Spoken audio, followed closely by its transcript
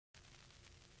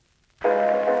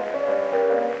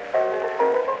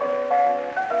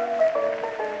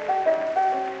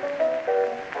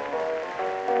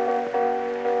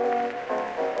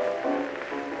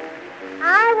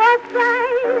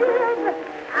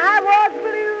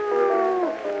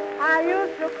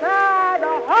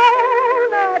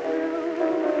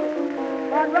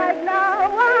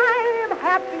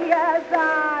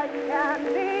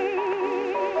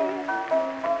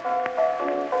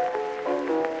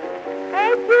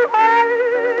you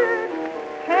hurt?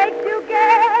 Can't you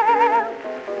guess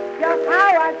just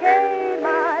how I gain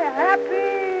my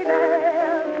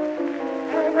happiness?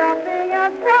 Ain't nothing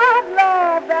as but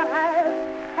love that has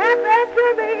happened to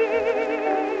me.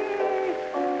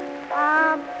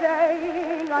 I'm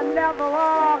saying I'm never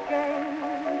walking.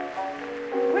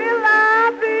 Will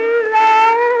I be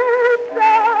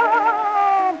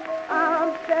lonesome? I'm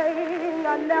saying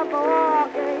I'm never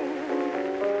walking.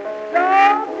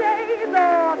 Those days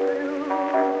are through.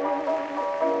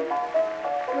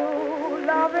 Through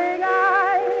loving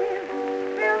eyes,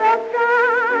 fill the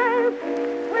skies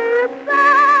with sunshine.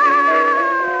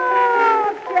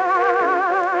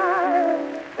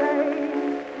 They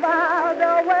smiled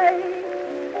away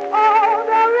all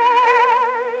the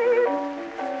rain.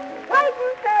 Wait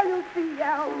until you see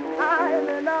our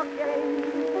island again.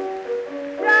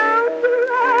 Down to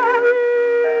the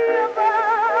river,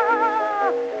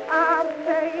 I'm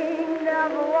saying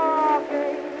never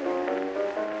walking.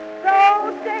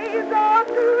 Those days are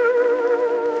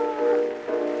through.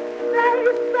 They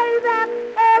say that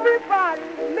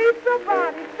everybody meets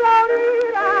somebody, so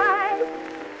did I.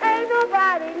 Ain't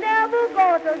nobody never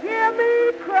going to hear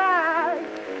me cry.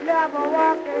 Never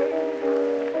walking.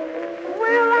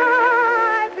 Will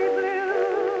I be blue?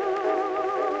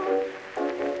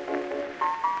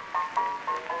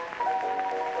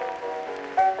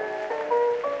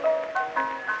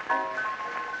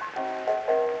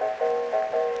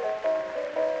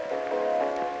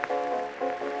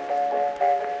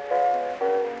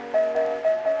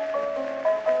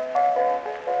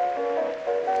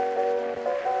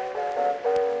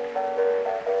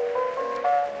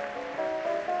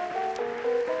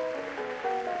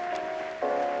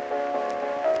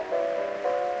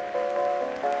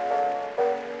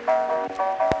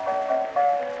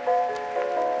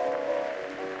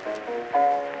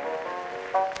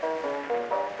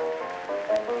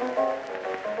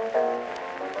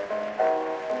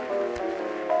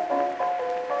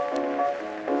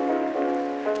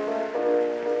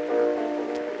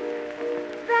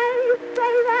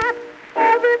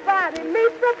 Everybody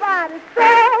meets somebody.